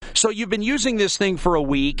So you've been using this thing for a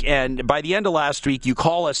week, and by the end of last week, you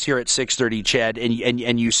call us here at 6:30, Ched,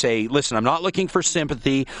 and you say, listen, I'm not looking for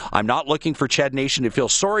sympathy. I'm not looking for Ched Nation to feel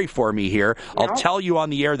sorry for me here. No. I'll tell you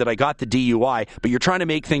on the air that I got the DUI, but you're trying to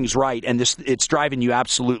make things right, and it's driving you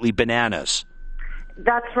absolutely bananas.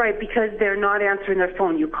 That's right, because they're not answering their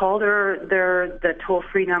phone. You call the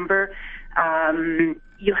toll-free number.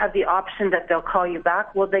 You have the option that they'll call you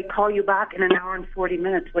back. Well, they call you back in an hour and 40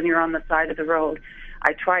 minutes when you're on the side of the road.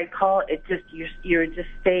 I try call. It just you just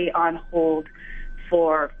stay on hold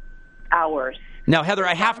for hours. Now, Heather,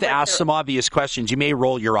 I have to ask some obvious questions. You may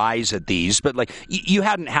roll your eyes at these, but like you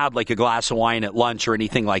hadn't had like a glass of wine at lunch or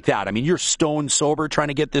anything like that. I mean, you're stone sober trying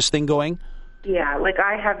to get this thing going? Yeah, like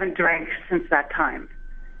I haven't drank since that time.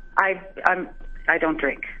 I don't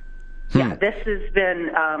drink. Yeah, this has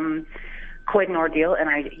been quite an ordeal, and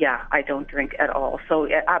I don't drink at all. So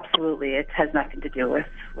absolutely, it has nothing to do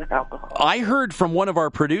with alcohol. I heard from one of our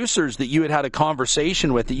producers that you had a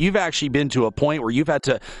conversation with that you've actually been to a point where you've had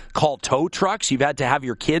to call tow trucks. You've had to have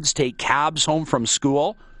your kids take cabs home from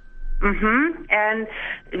school. Mm-hmm. And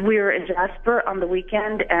we were in Jesper on the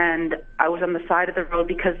weekend, and I was on the side of the road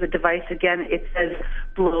because the device, again, it says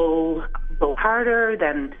blow harder,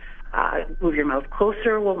 then move your mouth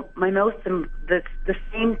closer. Well, my mouth, the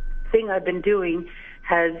same thing I've been doing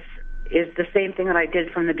is the same thing that I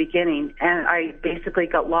did from the beginning, and I basically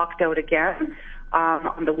got locked out again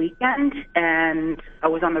on the weekend, and I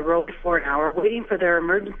was on the road for an hour waiting for their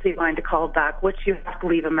emergency line to call back, which you have to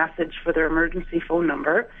leave a message for their emergency phone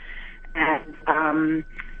number. And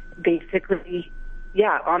basically,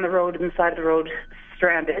 on the road, inside the road,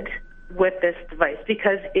 stranded with this device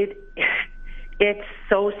because it's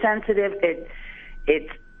so sensitive. It's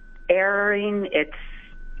erroring.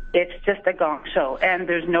 It's just a gong show, and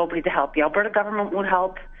there's nobody to help. The Alberta government won't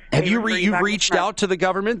help. Have you've reached out to the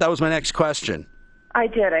government? That was my next question. I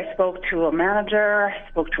did. I spoke to a manager, I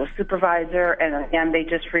spoke to a supervisor, and again, they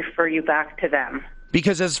just refer you back to them.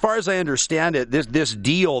 Because as far as I understand it, this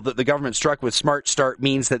deal that the government struck with Smart Start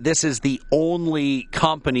means that this is the only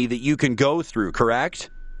company that you can go through, correct?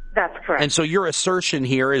 That's correct. And so your assertion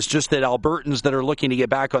here is just that Albertans that are looking to get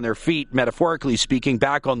back on their feet, metaphorically speaking,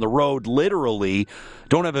 back on the road, literally,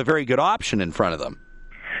 don't have a very good option in front of them.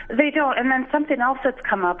 They don't. And then something else that's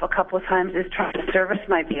come up a couple of times is trying to service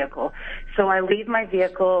my vehicle. So I leave my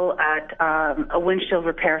vehicle at a windshield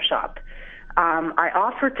repair shop. I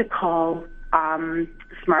offered to call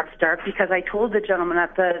Smart Start because I told the gentleman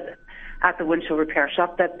at the windshield repair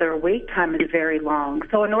shop that their wait time is very long.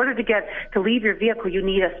 So in order to leave your vehicle, you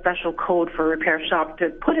need a special code for a repair shop to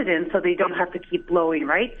put it in so they don't have to keep blowing,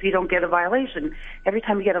 right? So you don't get a violation. Every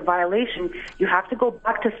time you get a violation, you have to go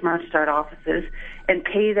back to Smart Start offices and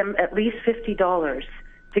pay them at least $50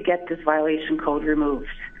 to get this violation code removed.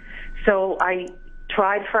 So I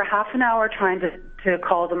tried for half an hour trying to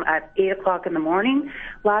call them at 8 o'clock in the morning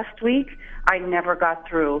last week. I never got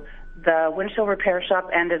through. The windshield repair shop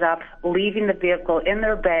ended up leaving the vehicle in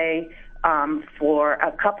their bay for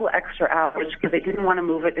a couple extra hours because they didn't want to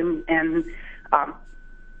move it and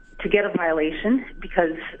to get a violation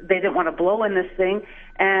because they didn't want to blow in this thing.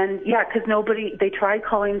 And because they tried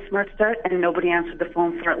calling Smart Start and nobody answered the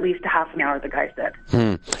phone for at least a half an hour, the guy said.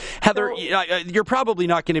 Heather, you're probably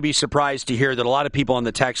not going to be surprised to hear that a lot of people on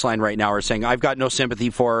the text line right now are saying, I've got no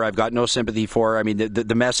sympathy for her, I've got no sympathy for her. I mean,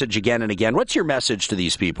 the message again and again. What's your message to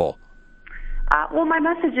these people? Well, my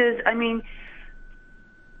message is,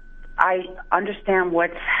 I understand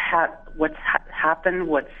what's happened.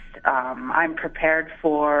 I'm prepared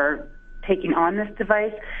for taking on this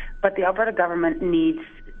device, but the Alberta government needs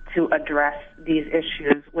to address these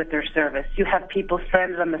issues with their service. You have people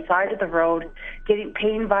stranded on the side of the road,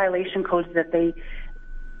 paying violation codes that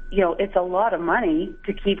it's a lot of money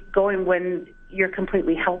to keep going when you're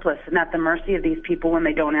completely helpless and at the mercy of these people when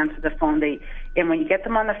they don't answer the phone. And when you get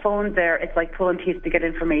them on the phone, it's like pulling teeth to get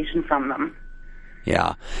information from them.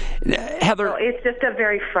 Yeah. Heather. So it's just a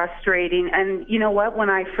very frustrating. And you know what? When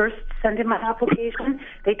I first sent in my application,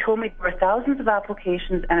 they told me there were thousands of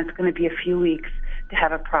applications and it's going to be a few weeks to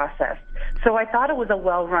have it processed. So I thought it was a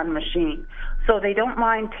well-run machine. So they don't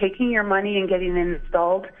mind taking your money and getting it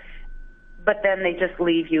installed, but then they just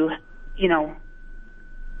leave you,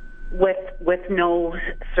 with no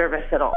service at all.